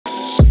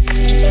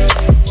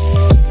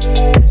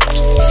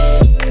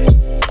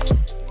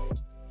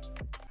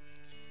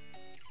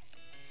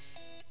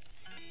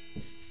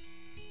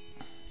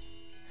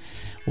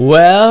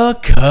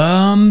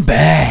Welcome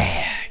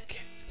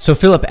back. So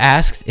Philip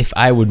asked if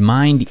I would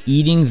mind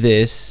eating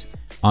this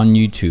on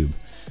YouTube.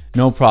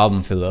 No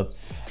problem, Philip.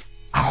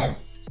 Ow.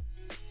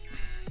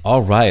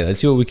 All right, let's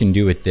see what we can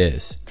do with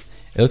this.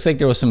 It looks like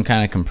there was some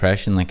kind of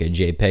compression, like a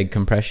JPEG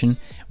compression.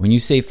 When you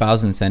save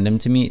files and send them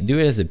to me, do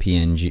it as a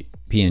PNG.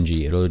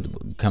 It'll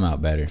come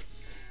out better.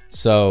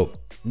 So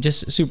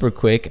just super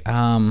quick.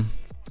 The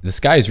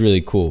sky is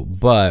really cool,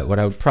 but what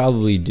I would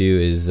probably do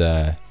is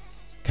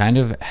kind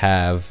of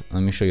have, let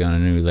me show you on a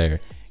new layer.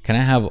 Can I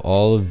have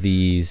all of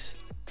these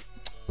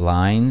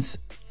lines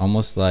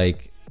almost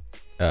like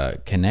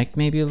connect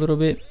maybe a little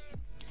bit?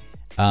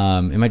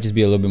 It might just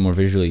be a little bit more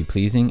visually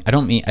pleasing. I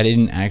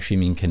didn't actually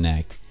mean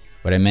connect.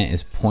 What I meant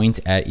is point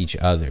at each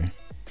other.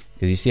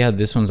 Because you see how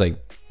this one's like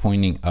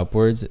pointing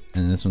upwards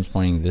and this one's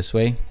pointing this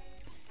way?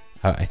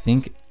 I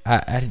think,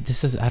 I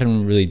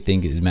don't really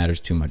think it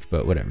matters too much,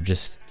 but whatever.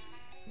 Just,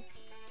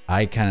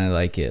 I kind of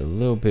like it a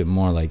little bit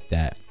more like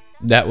that.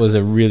 That was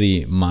a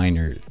really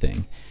minor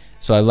thing.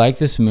 So I like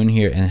this moon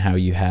here and how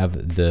you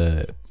have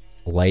the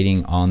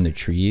lighting on the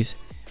trees,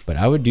 but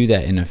I would do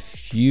that in a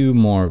few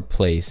more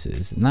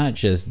places, not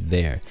just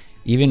there.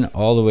 Even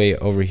all the way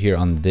over here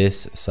on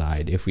this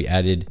side, if we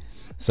added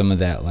some of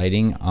that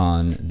lighting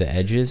on the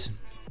edges,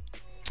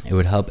 it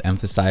would help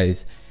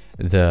emphasize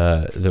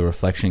the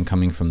reflection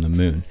coming from the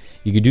moon.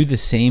 You could do the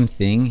same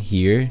thing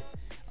here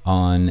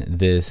on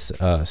this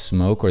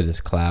smoke or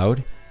this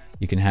cloud.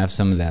 You can have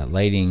some of that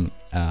lighting,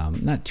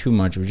 not too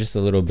much, but just a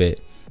little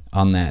bit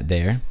on that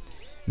there.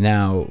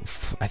 Now,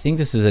 I think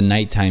this is a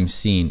nighttime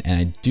scene and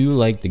I do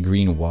like the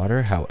green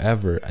water.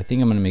 However, I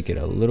think I'm gonna make it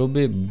a little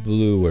bit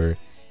bluer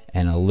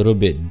and a little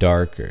bit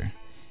darker.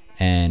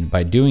 And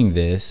by doing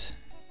this,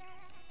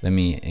 let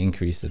me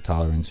increase the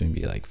tolerance,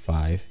 maybe like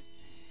 5.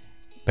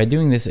 By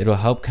doing this, it'll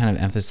help kind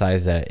of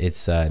emphasize that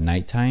it's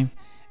nighttime.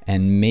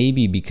 And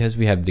maybe because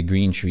we have the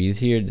green trees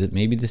here,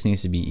 maybe this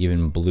needs to be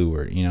even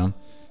bluer, you know?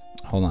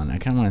 Hold on, I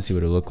kind of want to see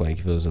what it looked like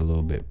if it was a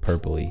little bit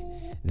purpley.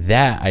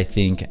 That, I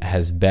think,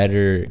 has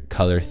better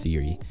color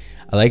theory.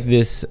 I like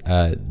this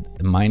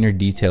minor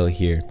detail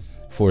here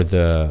for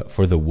the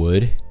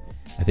wood.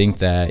 I think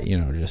that, you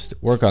know, just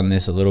work on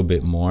this a little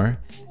bit more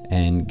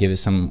and give it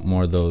some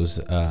more of those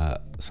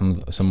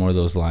some more of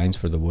those lines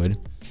for the wood.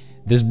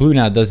 This blue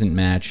now doesn't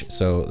match,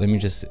 so let me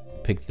just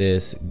pick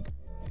this,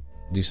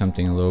 do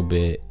something a little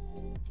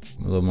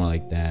more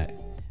like that.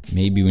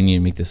 Maybe we need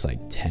to make this like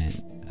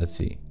 10. Let's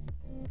see.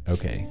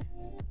 Okay,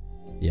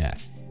 yeah,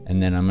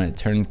 and then I'm gonna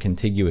turn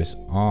contiguous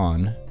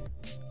on.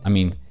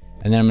 And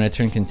then I'm gonna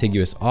turn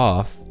contiguous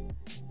off,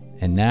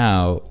 and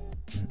now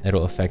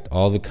it'll affect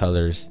all the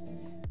colors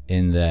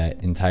in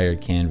that entire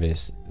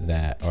canvas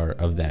that are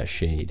of that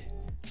shade.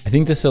 I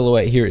think the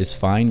silhouette here is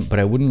fine, but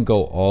I wouldn't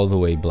go all the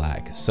way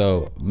black.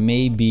 So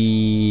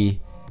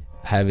maybe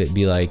have it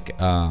be like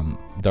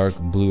dark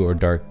blue or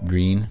dark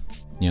green,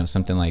 you know,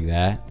 something like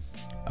that.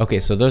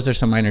 Okay, so those are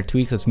some minor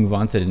tweaks. Let's move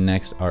on to the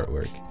next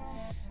artwork.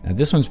 Now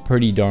this one's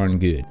pretty darn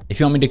good. If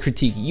you want me to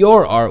critique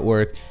your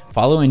artwork,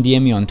 follow and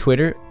DM me on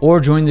Twitter or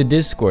join the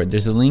Discord.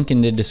 There's a link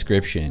in the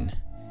description.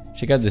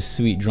 Check out this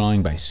sweet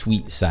drawing by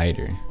Sweet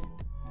Cider.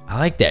 I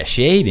like that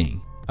shading.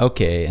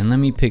 Okay, and let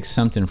me pick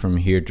something from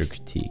here to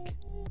critique.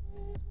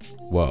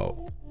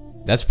 Whoa,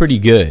 that's pretty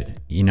good.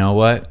 You know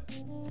what?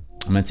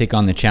 I'm gonna take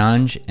on the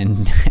challenge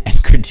and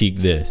critique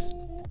this.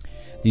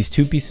 These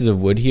two pieces of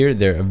wood here,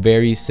 they're a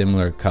very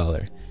similar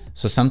color.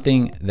 So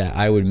something that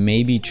I would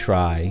maybe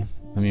try,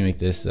 let me make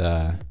this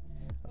a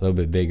little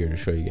bit bigger to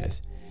show you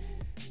guys.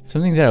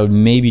 Something that I would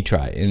maybe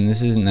try, and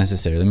this isn't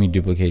necessary, let me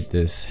duplicate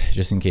this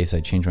just in case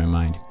I change my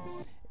mind,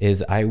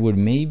 is I would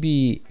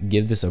maybe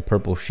give this a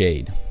purple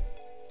shade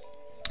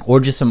or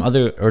just some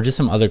other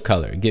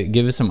color.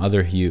 Give it some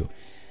other hue.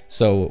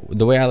 So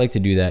the way I like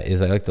to do that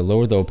is I like to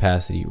lower the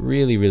opacity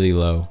really, really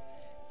low,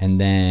 and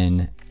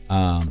then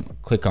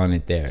click on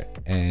it there.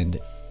 And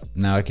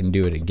now I can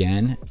do it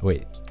again.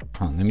 Wait,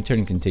 hold on, let me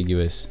turn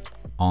contiguous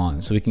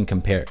on so we can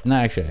compare. No,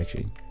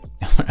 actually,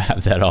 I'm gonna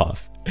have that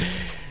off.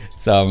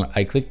 So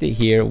I clicked it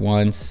here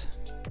once,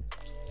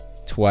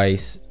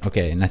 twice.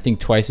 Okay, and I think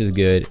twice is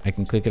good. I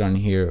can click it on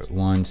here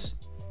once,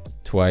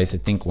 twice. I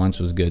think once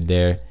was good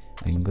there.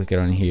 I can click it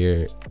on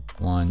here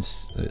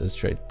once. Let's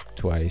try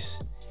twice.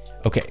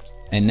 Okay,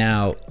 and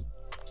now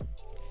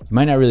you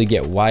might not really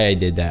get why I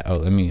did that. Oh,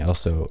 let me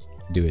also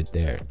do it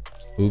there.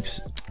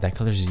 Oops, that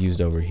color is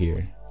used over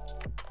here.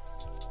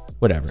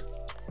 Whatever.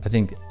 I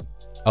think,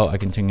 oh, I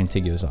can turn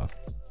contiguous off.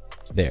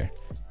 There,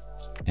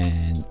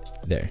 and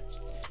there.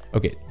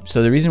 Okay,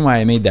 so the reason why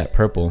I made that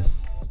purple,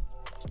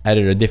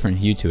 added a different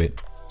hue to it,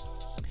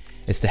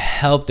 is to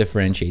help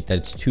differentiate that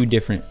it's two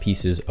different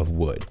pieces of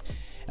wood.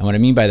 And what I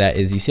mean by that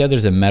is, you see how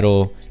there's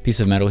a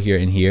piece of metal here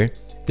and here?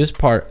 This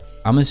part,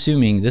 I'm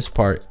assuming this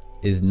part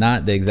is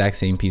not the exact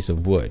same piece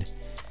of wood.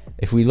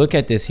 If we look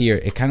at this here,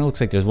 it kind of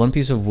looks like there's one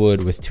piece of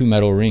wood with two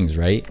metal rings,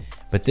 right?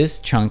 But this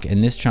chunk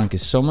and this chunk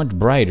is so much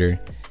brighter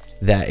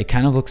that it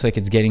kind of looks like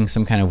it's getting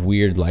some kind of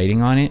weird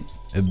lighting on it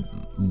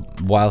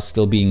while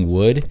still being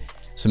wood.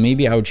 So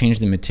maybe I would change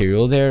the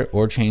material there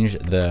or change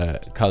the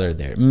color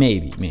there.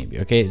 Maybe,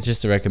 okay? It's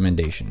just a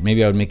recommendation.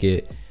 Maybe I would make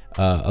it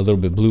a little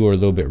bit blue or a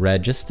little bit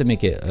red just to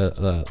make it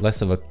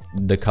less of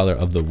the color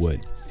of the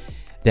wood.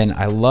 Then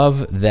I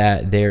love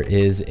that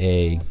there's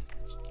a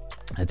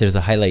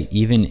highlight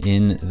even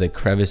in the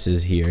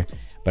crevices here,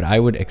 but I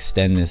would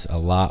extend this a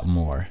lot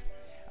more.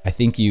 I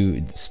think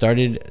you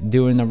started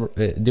doing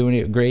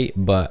it great,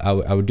 but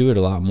I would do it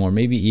a lot more.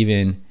 Maybe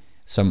even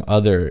some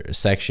other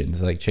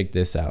sections, like check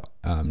this out,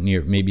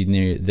 maybe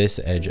near this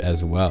edge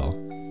as well.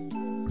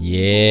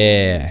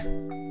 Yeah,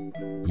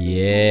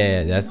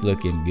 that's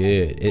looking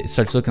good. It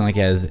starts looking like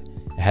it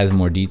has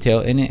more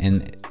detail in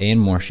it and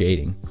more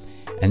shading.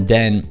 And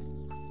then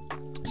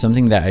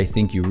something that I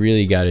think you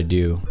really got to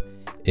do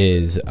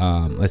is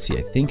let's see,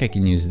 I think I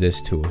can use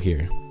this tool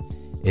here,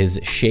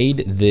 is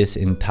shade this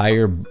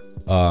entire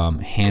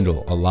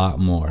handle a lot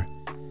more.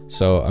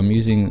 So I'm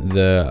using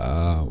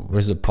the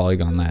where's the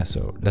polygon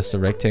lasso? That's the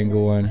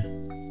rectangle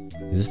one.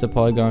 Is this the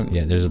polygon?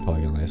 Yeah, there's a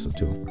polygon lasso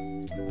tool.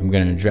 I'm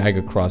gonna drag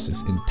across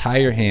this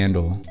entire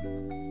handle.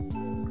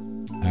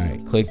 All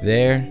right, click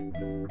there,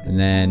 and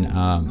then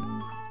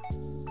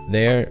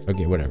there.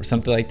 Okay, whatever,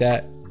 something like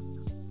that.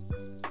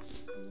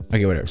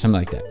 Okay, whatever, something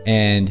like that.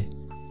 And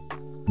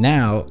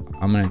now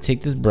I'm gonna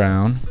take this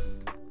brown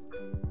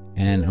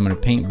and I'm gonna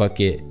paint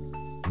bucket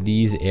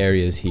these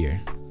areas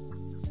here.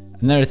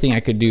 Another thing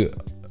I could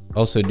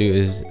also do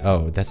is,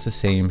 oh, that's the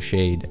same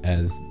shade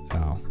as,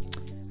 oh,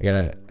 I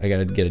gotta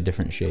get a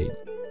different shade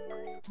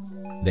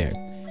there.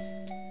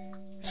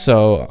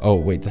 So, oh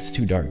wait, that's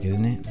too dark,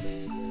 isn't it?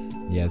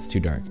 Yeah, it's too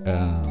dark.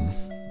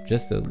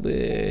 Just a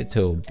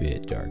little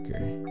bit darker,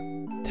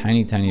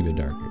 tiny bit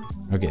darker.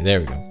 Okay, there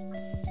we go.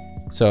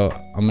 So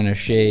I'm gonna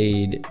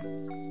shade,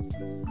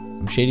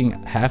 I'm shading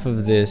half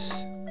of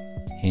this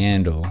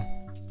handle,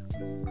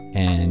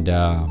 and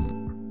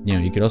you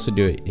know, you could also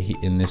do it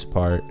in this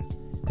part.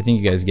 I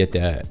think you guys get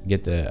the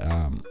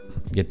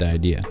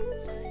idea.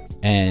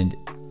 And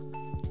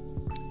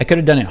I could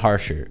have done it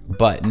harsher,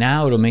 but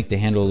now it'll make the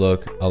handle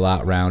look a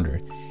lot rounder.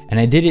 And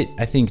I did it,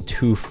 I think,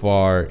 too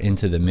far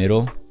into the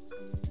middle.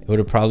 It would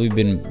have probably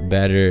been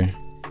better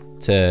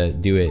to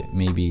do it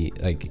maybe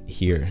like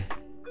here.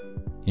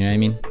 You know what I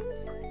mean?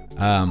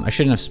 I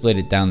shouldn't have split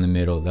it down the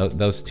middle. That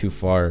was too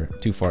far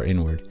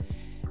inward.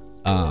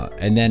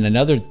 And then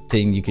another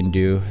thing you can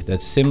do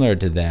that's similar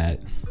to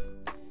that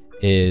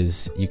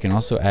is you can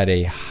also add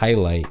a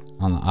highlight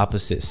on the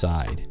opposite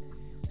side.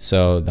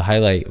 So the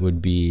highlight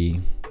would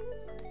be,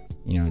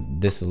 you know,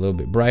 this a little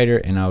bit brighter,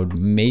 and I would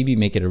maybe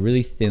make it a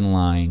really thin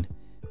line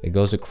that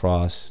goes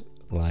across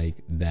like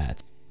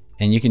that.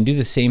 And you can do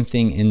the same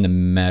thing in the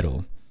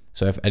metal.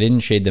 So if I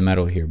didn't shade the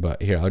metal here,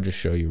 but here, I'll just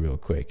show you real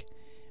quick.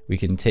 We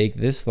can take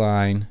this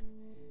line,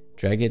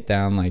 drag it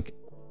down like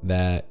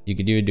that. You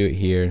could even do it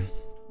here,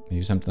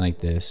 maybe something like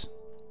this.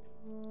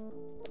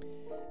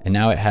 And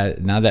now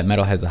that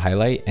metal has a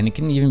highlight, and it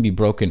can even be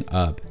broken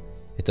up.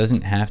 It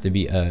doesn't have to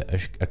be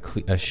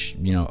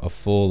you know, a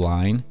full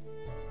line.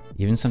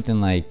 Even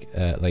something like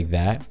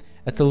that.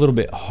 That's a little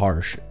bit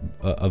harsh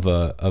This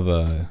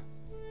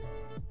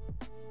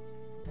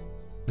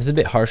is a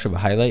bit harsh of a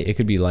highlight. It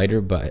could be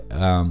lighter, but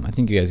I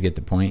think you guys get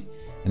the point.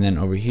 And then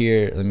over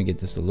here, let me get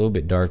this a little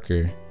bit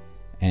darker,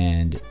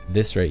 and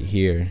this right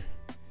here,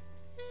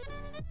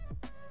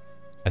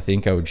 I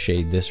think I would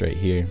shade this right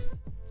here.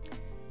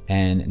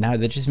 And now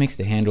that just makes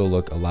the handle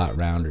look a lot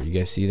rounder. You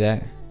guys see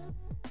that?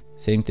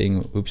 Same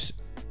thing, oops.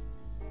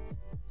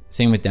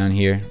 Same with down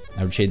here.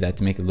 I would shade that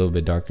to make it a little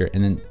bit darker.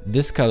 And then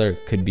this color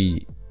could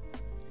be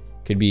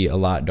a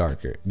lot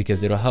darker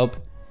because it'll help.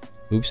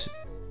 Oops,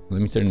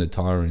 let me turn the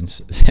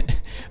tolerance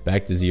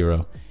back to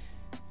 0.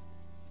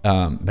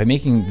 By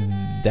making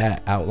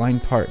that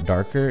outline part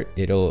darker,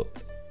 it'll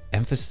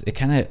emphasize, it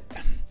kind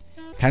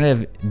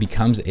of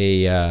becomes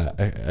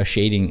a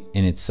shading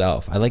in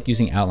itself. I like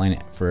using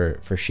outline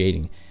for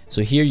shading.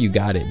 So here you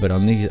got it, but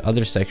on these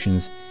other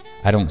sections,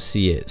 I don't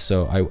see it.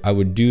 So I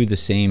would do the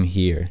same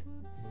here.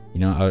 You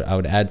know, I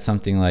would add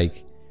something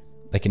like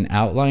an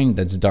outline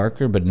that's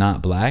darker but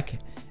not black,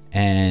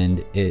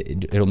 and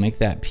it'll make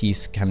that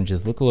piece kind of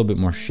just look a little bit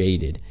more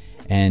shaded.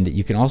 And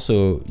you can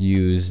also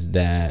use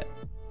that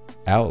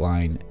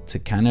outline to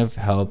kind of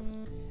help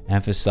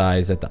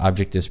emphasize that the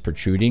object is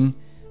protruding.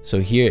 So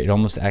here it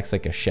almost acts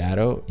like a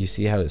shadow. You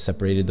see how it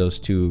separated those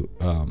two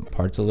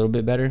parts a little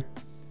bit better?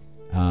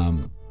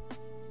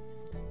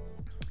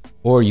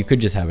 Or you could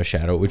just have a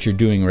shadow, which you're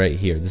doing right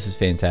here. This is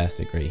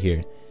fantastic right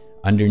here.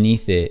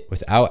 Underneath it,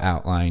 without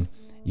outline,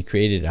 you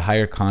created a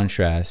higher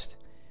contrast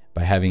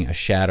by having a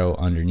shadow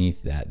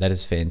underneath that. That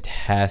is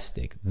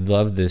fantastic.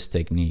 Love this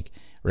technique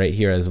right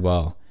here as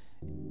well.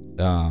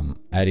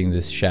 Adding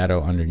this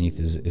shadow underneath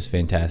is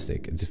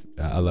fantastic.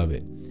 I love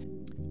it.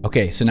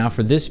 Okay, so now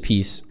for this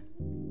piece,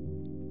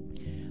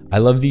 I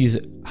love these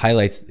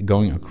highlights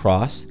going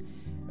across,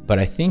 but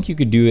I think you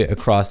could do it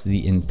across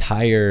the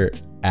entire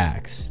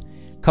axe.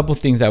 A couple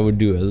things I would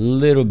do a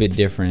little bit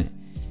different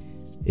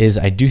is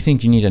I do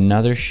think you need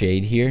another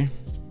shade here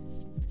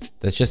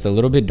that's just a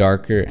little bit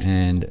darker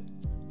and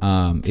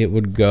it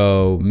would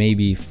go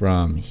maybe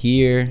from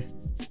here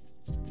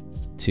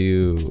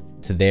to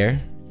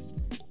there.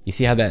 You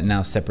see how that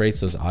now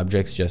separates those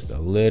objects just a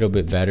little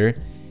bit better?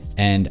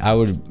 And I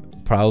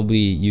would probably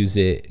use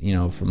it, you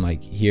know, from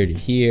like here to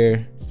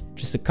here,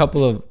 just a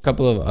couple of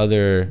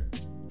other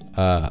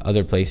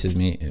places,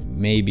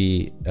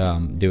 maybe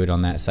do it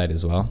on that side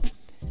as well.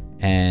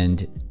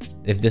 And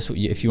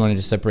if you wanted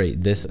to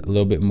separate this a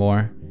little bit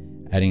more,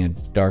 adding a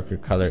darker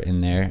color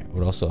in there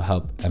would also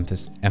help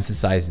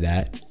emphasize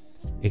that.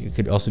 It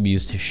could also be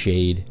used to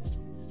shade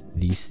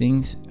these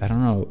things. I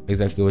don't know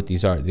exactly what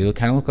these are. They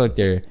kind of look like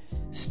they're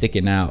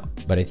sticking out,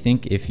 but I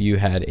think if you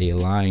had a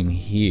line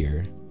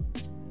here,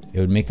 it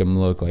would make them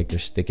look like they're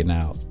sticking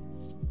out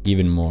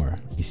even more.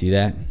 You see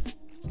that?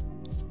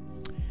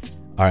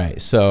 All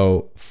right,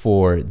 so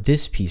for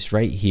this piece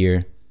right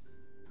here,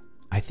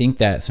 I think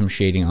that some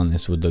shading on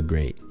this would look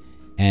great.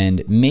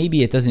 And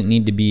maybe it doesn't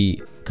need to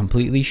be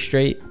completely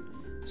straight.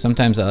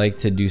 Sometimes I like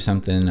to do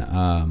something,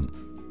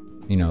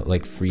 you know,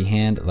 like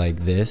freehand like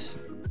this.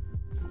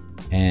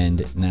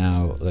 And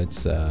now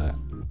let's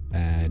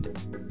add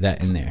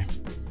that in there.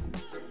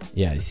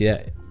 Yeah, you see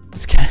that?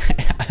 It's kind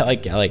of, I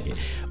like it.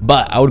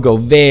 But I would go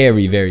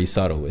very, very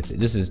subtle with it.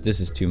 This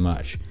is too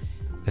much.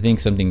 I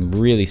think something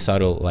really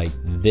subtle like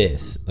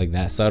this, like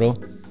that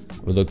subtle,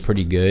 would look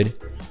pretty good.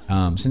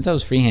 Since I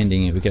was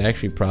freehanding it, we could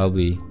actually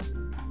probably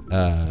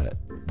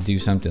do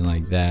something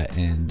like that,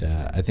 and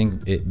I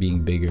think it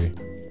being bigger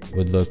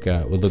would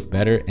look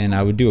better. And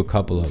I would do a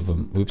couple of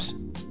them. Oops.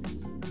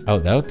 Oh,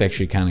 that looked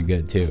actually kind of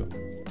good too.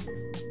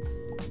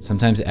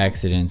 Sometimes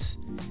accidents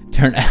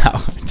turn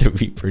out to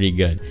be pretty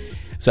good.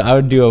 So I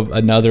would do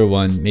another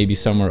one maybe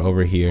somewhere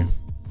over here.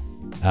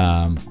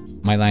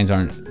 My lines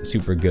aren't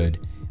super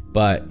good,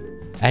 but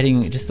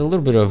adding just a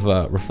little bit of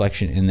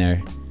reflection in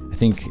there, I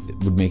think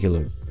would make it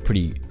look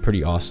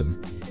pretty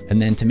awesome.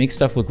 And then to make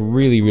stuff look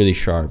really, really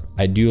sharp,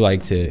 I do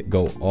like to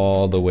go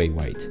all the way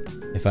white.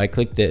 If I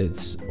click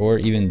this or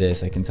even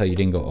this, I can tell you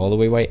didn't go all the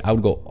way white. I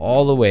would go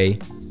all the way,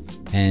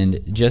 and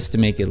just to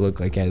make it look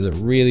like it has a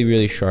really,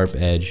 really sharp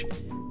edge,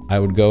 I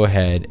would go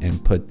ahead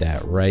and put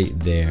that right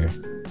there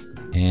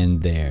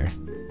and there.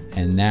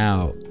 And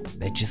now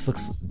it just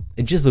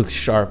looks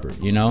sharper,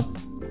 you know?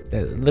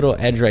 That little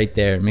edge right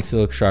there makes it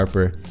look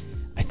sharper.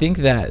 I think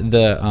that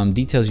the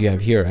details you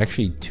have here are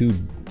actually too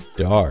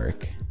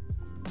dark.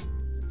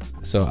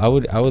 So I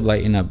would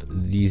lighten up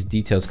these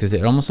details because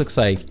it almost looks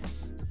like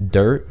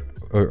dirt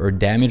or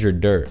damage or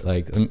dirt.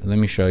 Like let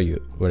me show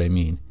you what I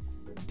mean.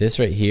 This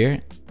right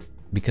here,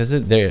 because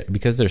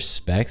they're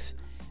specks,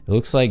 it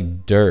looks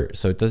like dirt.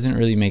 So it doesn't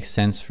really make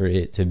sense for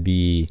it to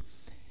be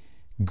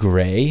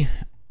gray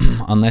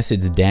unless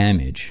it's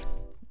damage.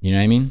 You know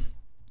what I mean?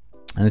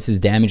 And this is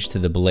damage to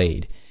the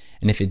blade.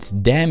 And if it's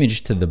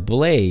damage to the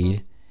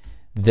blade,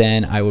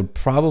 then I would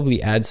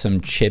probably add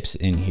some chips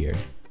in here.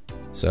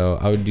 So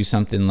I would do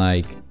something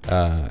like,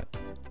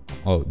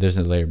 oh, there's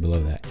a layer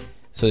below that.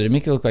 So to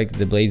make it look like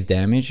the blade's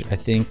damaged, I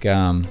think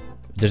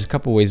there's a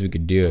couple ways we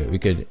could do it. We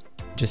could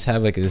just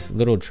have like this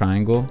little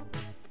triangle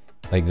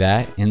like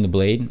that in the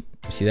blade.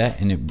 You see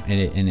that? And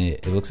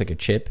it looks like a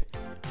chip.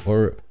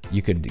 Or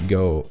you could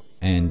go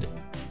and,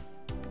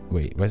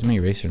 wait, why is my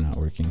eraser not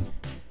working?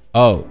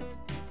 Oh,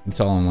 it's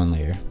all on one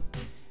layer.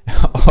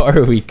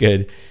 Or we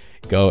could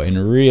go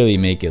and really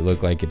make it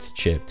look like it's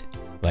chipped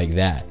like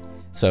that.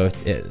 So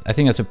I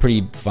think that's a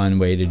pretty fun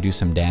way to do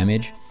some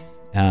damage.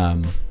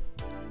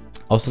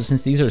 Also,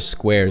 since these are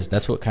squares,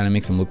 that's what kind of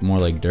makes them look more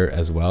like dirt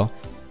as well.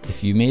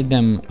 If you made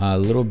them a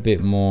little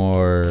bit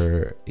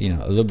more, you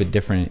know, a little bit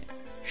different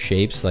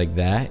shapes like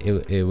that,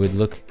 it would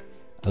look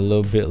a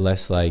little bit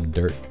less like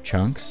dirt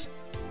chunks.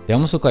 They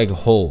almost look like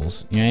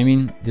holes, you know what I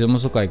mean? They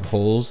almost look like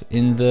holes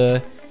in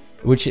the,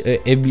 which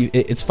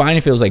it's fine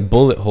if it was like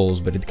bullet holes,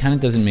 but it kind of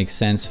doesn't make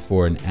sense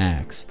for an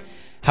axe.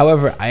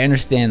 However, I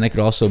understand that could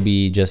also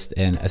be just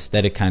an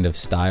aesthetic kind of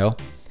style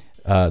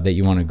that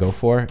you want to go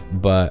for,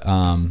 but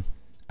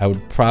I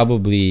would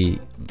probably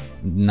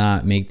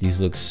not make these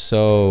look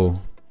so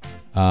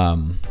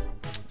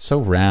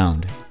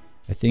round.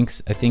 I think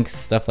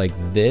stuff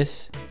like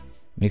this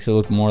makes it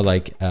look more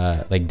like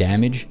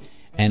damage.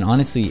 And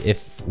honestly,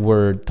 if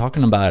we're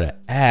talking about an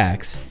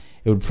axe,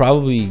 it would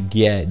probably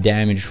get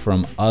damage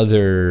from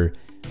other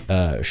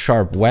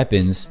sharp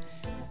weapons.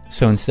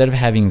 So instead of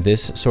having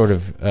this sort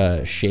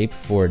of shape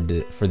for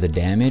the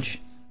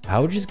damage, I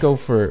would just go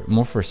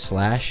more for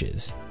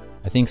slashes.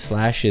 I think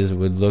slashes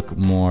would look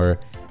more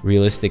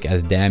realistic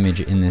as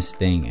damage in this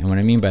thing. And what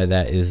I mean by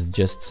that is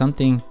just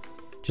something,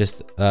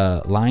 just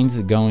lines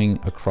going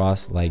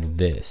across like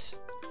this.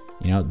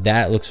 You know,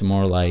 that looks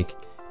more like,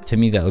 to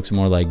me, that looks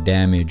more like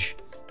damage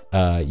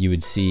you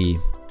would see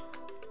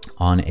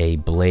on a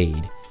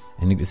blade.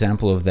 An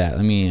example of that,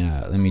 let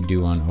me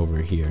do one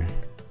over here.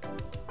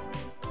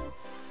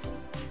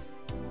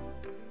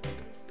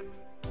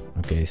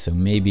 Okay, so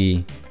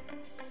maybe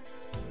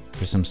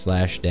for some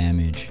slash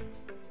damage,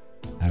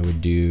 I would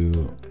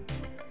do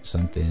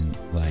something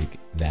like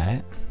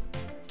that.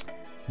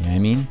 You know what I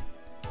mean?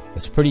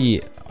 That's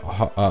pretty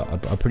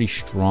a pretty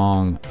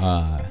strong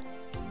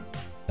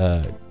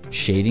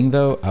shading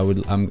though,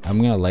 I'm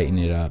gonna lighten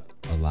it up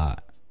a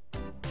lot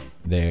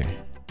there.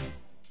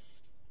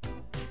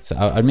 So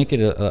I'd make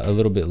it a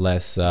little bit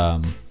less.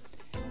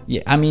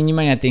 Yeah, I mean, you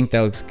might not think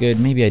that looks good.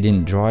 Maybe I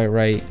didn't draw it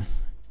right,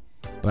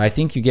 but I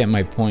think you get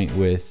my point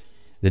with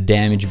the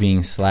damage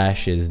being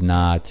slashes,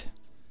 not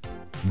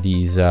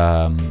these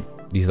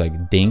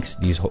like dinks,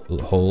 these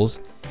holes.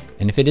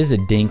 And if it is a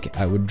dink,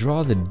 I would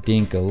draw the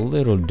dink a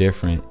little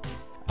different.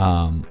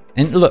 And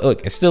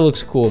look, it still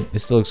looks cool. It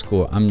still looks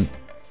cool. I'm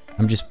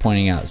just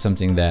pointing out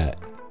something that,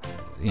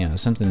 you know,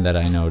 something that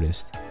I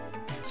noticed.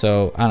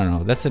 So I don't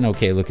know. That's an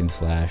okay looking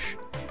slash.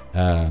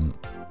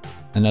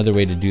 Another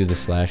way to do the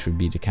slash would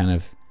be to kind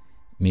of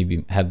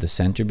maybe have the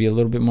center be a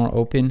little bit more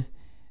open.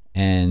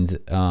 And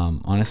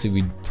honestly,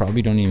 we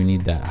probably don't even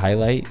need that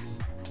highlight.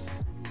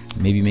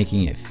 Maybe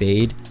making it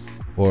fade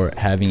or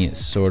having it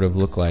sort of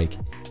look like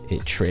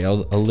it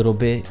trailed a little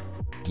bit.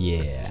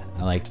 Yeah,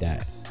 I like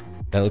that.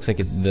 That looks like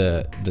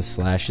the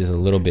slash is a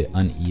little bit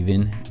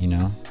uneven, you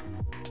know.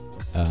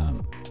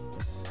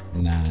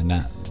 Nah,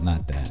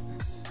 not that.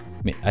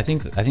 I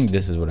think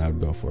this is what I would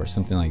go for,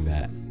 something like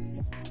that.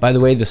 By the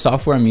way, the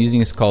software I'm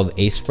using is called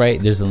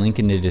Sprite. There's a link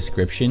in the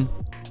description.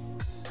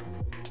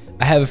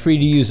 I have a free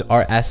to use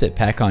art asset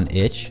pack on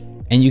itch,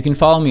 and you can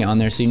follow me on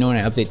there so you know when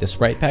I update the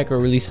sprite pack or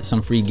release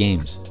some free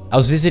games. I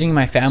was visiting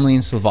my family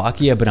in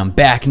Slovakia, but I'm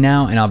back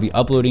now and I'll be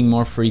uploading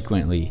more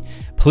frequently.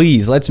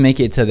 Please, let's make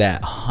it to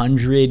that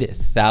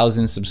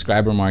 100,000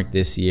 subscriber mark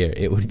this year.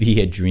 It would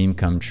be a dream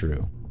come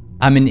true.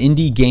 I'm an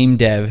indie game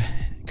dev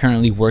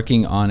currently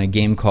working on a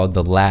game called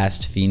The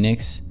Last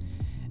Phoenix,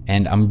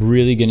 and I'm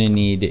really gonna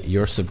need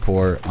your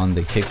support on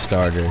the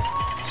Kickstarter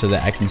so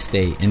that I can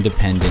stay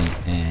independent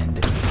and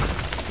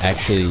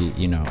actually,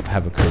 you know,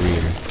 have a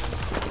career.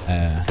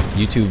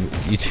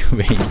 YouTube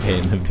ain't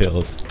paying the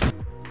bills.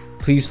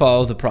 Please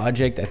follow the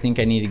project. I think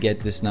I need to get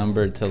this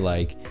number to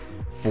like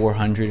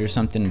 400 or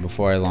something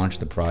before I launch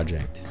the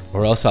project,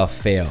 or else I'll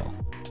fail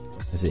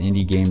as an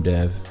indie game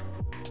dev,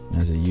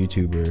 as a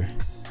YouTuber,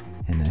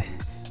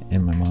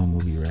 and my mom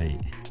will be right.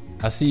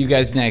 I'll see you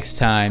guys next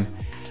time.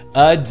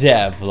 A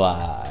Dev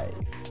Life.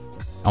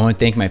 I want to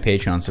thank my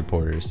Patreon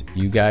supporters.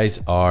 You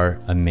guys are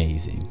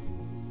amazing.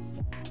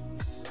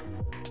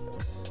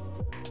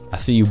 I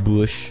see you,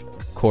 Bush,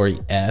 Corey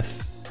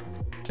F,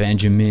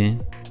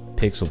 Benjamin,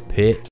 pixelpete.